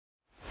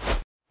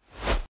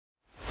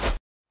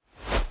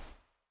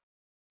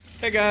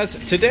Hey guys,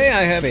 today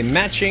I have a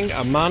matching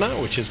Amana,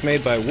 which is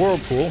made by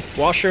Whirlpool,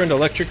 washer and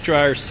electric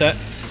dryer set.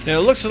 Now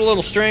it looks a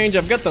little strange.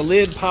 I've got the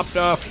lid popped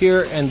off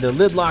here and the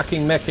lid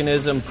locking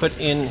mechanism put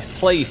in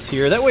place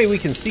here. That way we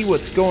can see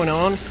what's going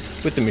on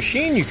with the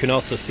machine. You can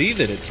also see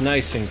that it's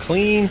nice and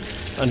clean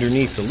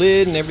underneath the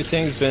lid and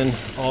everything's been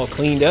all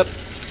cleaned up.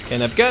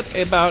 And I've got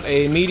about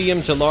a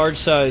medium to large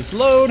size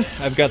load.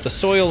 I've got the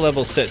soil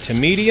level set to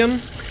medium.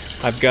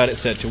 I've got it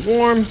set to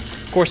warm.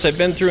 Of course, I've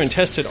been through and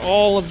tested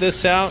all of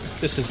this out.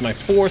 This is my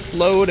fourth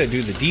load. I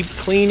do the deep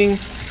cleaning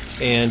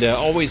and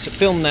always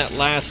film that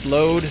last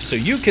load so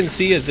you can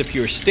see, as if you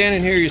were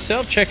standing here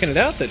yourself checking it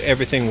out, that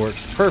everything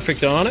works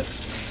perfect on it.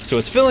 So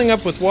it's filling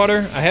up with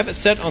water. I have it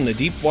set on the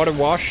deep water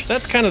wash.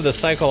 That's kind of the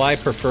cycle I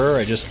prefer.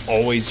 I just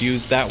always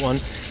use that one.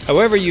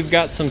 However, you've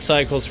got some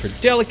cycles for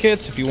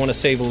delicates. If you want to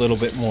save a little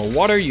bit more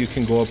water, you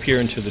can go up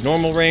here into the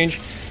normal range.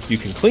 You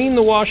can clean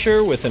the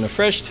washer within a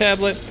fresh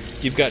tablet.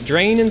 You've got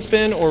drain and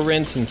spin or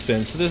rinse and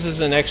spin. So this is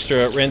an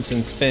extra rinse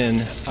and spin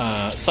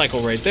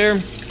cycle right there.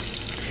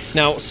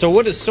 Now, so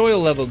what does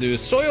soil level do?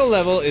 Soil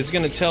level is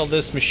going to tell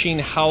this machine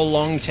how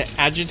long to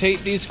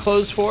agitate these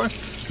clothes for.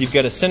 You've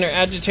got a center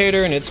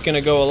agitator and it's going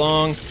to go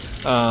along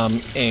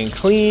and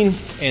clean.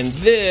 And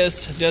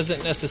this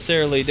doesn't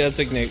necessarily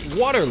designate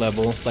water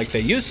level like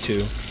they used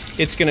to.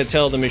 It's going to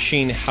tell the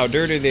machine how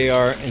dirty they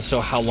are and so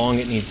how long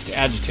it needs to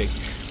agitate.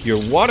 Your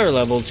water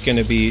level is going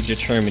to be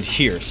determined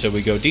here. So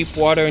we go deep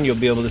water and you'll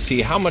be able to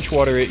see how much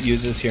water it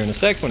uses here in a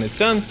sec when it's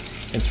done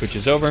and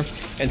switches over.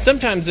 And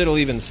sometimes it'll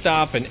even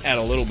stop and add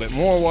a little bit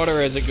more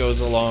water as it goes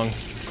along.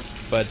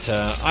 But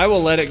I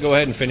will let it go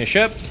ahead and finish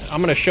up.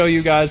 I'm going to show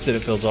you guys that it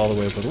fills all the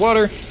way up with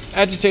water,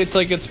 agitates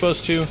like it's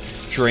supposed to,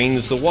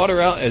 drains the water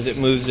out as it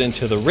moves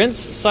into the rinse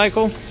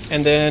cycle,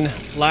 and then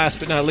last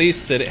but not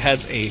least that it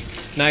has a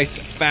nice,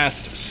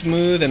 fast,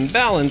 smooth, and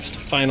balanced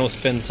final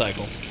spin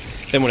cycle.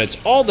 Then when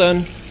it's all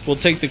done, we'll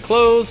take the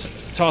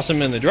clothes, toss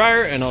them in the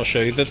dryer, and I'll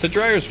show you that the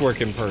dryer's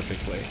working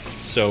perfectly.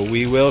 So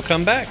we will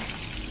come back.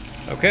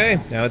 Okay,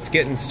 now it's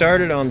getting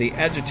started on the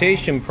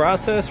agitation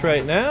process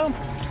right now.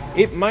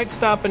 It might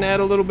stop and add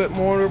a little bit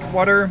more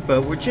water,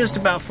 but we're just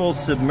about full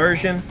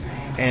submersion.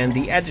 And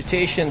the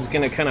agitation is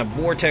going to kind of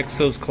vortex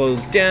those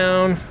clothes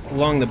down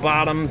along the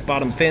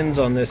bottom fins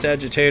on this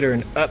agitator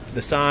and up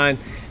the side.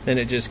 Then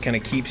it just kind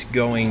of keeps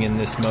going in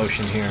this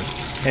motion here.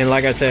 And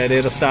like I said,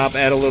 it'll stop,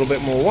 add a little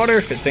bit more water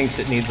if it thinks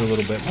it needs a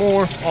little bit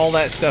more. All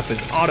that stuff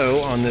is auto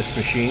on this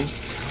machine.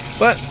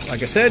 But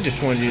like I said,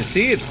 just wanted you to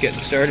see it's getting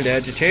started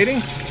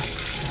agitating.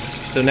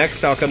 So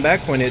next I'll come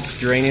back when it's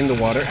draining the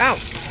water out.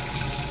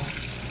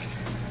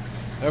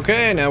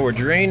 Okay, now we're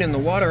draining the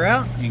water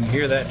out. You can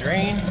hear that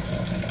drain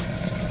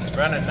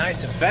running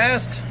nice and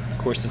fast. Of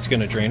course, it's going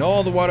to drain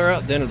all the water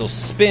out. Then it'll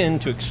spin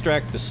to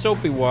extract the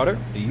soapy water,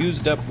 the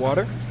used up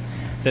water.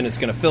 Then it's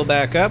going to fill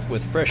back up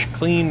with fresh,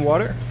 clean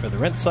water for the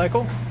rinse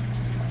cycle.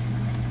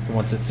 And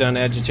once it's done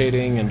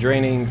agitating and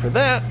draining for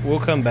that, we'll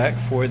come back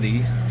for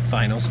the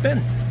final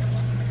spin.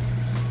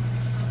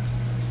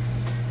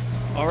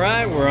 All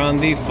right, we're on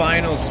the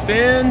final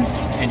spin.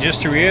 And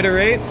just to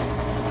reiterate,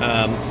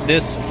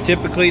 this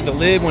typically, the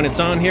lid when it's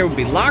on here would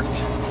be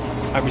locked.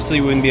 Obviously,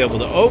 we wouldn't be able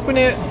to open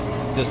it.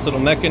 This little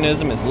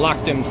mechanism is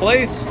locked in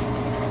place.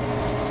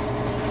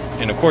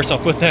 And of course, I'll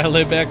put that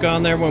lid back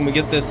on there when we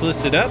get this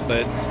listed up,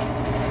 but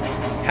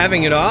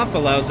having it off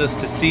allows us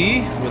to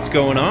see what's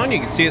going on. You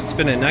can see it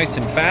spinning nice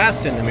and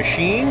fast in the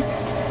machine.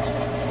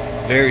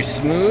 Very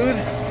smooth.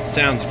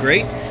 Sounds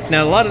great.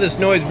 Now, a lot of this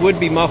noise would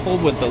be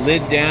muffled with the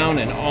lid down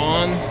and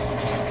on.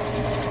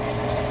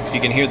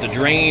 You can hear the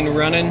drain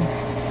running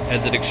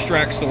as it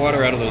extracts the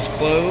water out of those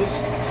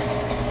clothes.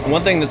 And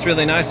one thing that's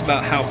really nice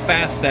about how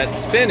fast that's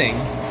spinning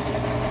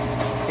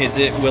is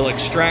it will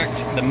extract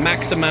the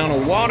max amount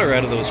of water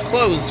out of those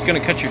clothes. It's going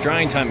to cut your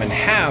drying time in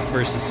half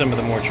versus some of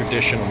the more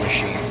traditional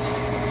machines.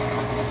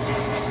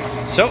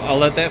 So I'll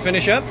let that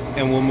finish up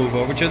and we'll move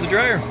over to the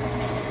dryer.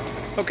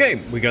 Okay,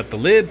 we got the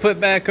lid put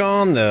back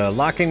on, the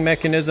locking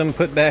mechanism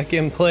put back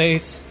in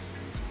place,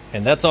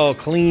 and that's all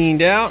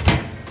cleaned out.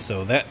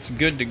 So that's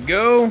good to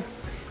go.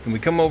 And we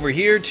come over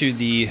here to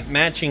the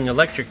matching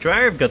electric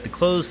dryer. I've got the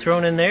clothes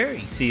thrown in there.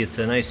 You see it's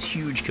a nice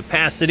huge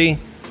capacity.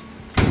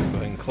 Go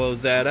ahead and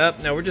close that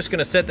up. Now we're just going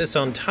to set this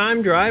on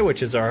time dry,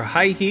 which is our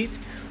high heat.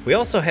 We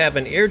also have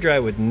an air dry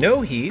with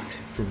no heat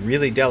for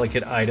really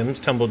delicate items,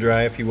 tumble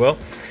dry if you will.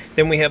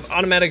 Then we have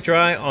automatic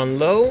dry on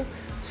low.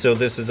 So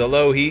this is a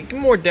low heat.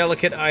 More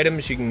delicate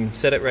items, you can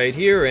set it right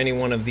here or any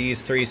one of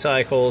these 3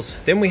 cycles.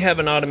 Then we have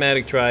an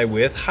automatic dry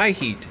with high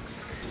heat.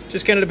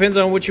 Just kind of depends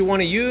on what you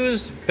want to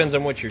use, depends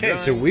on what you're drying.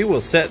 Okay, so we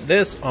will set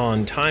this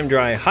on time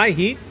dry high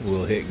heat.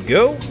 We'll hit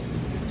go.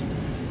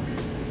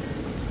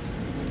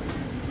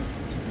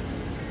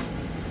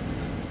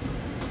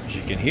 As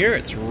you can hear,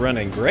 it's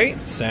running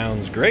great,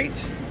 sounds great.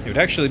 It would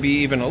actually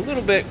be even a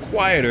little bit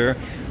quieter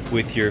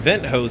with your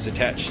vent hose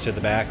attached to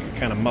the back,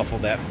 kind of muffle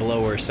that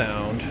blower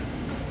sound.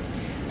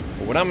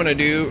 But what I'm going to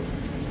do,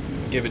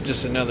 give it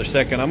just another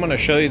second, I'm going to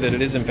show you that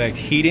it is in fact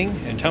heating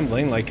and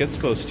tumbling like it's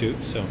supposed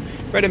to. So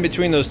right in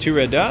between those 2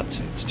 red dots,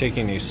 it's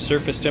taking a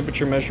surface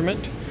temperature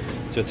measurement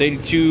So it's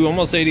 82,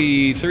 almost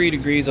 83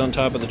 degrees on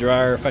top of the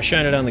dryer. If I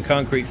shine it on the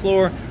concrete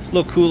floor, a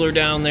little cooler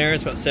down there.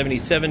 It's about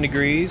 77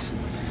 degrees.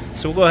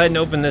 So we'll go ahead and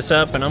open this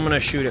up, and I'm going to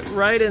shoot it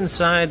right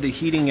inside the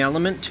heating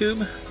element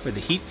tube where the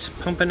heat's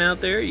pumping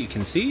out there. You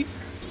can see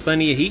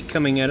plenty of heat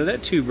coming out of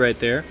that tube right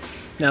there.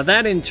 Now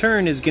that in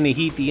turn is going to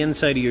heat the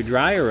inside of your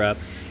dryer up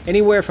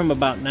anywhere from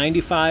about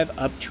 95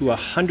 up to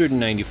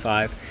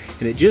 195,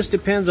 and it just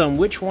depends on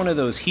which one of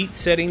those heat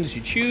settings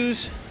you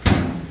choose.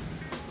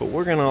 But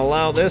we're going to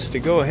allow this to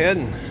go ahead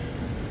and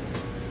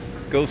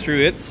go through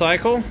its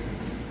cycle.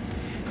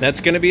 That's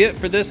going to be it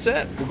for this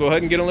set. We'll go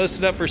ahead and get it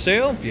listed up for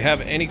sale. If you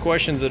have any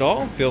questions at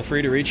all, feel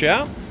free to reach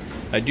out.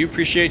 I do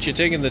appreciate you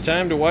taking the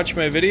time to watch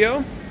my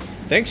video.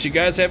 Thanks, you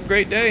guys have a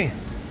great day.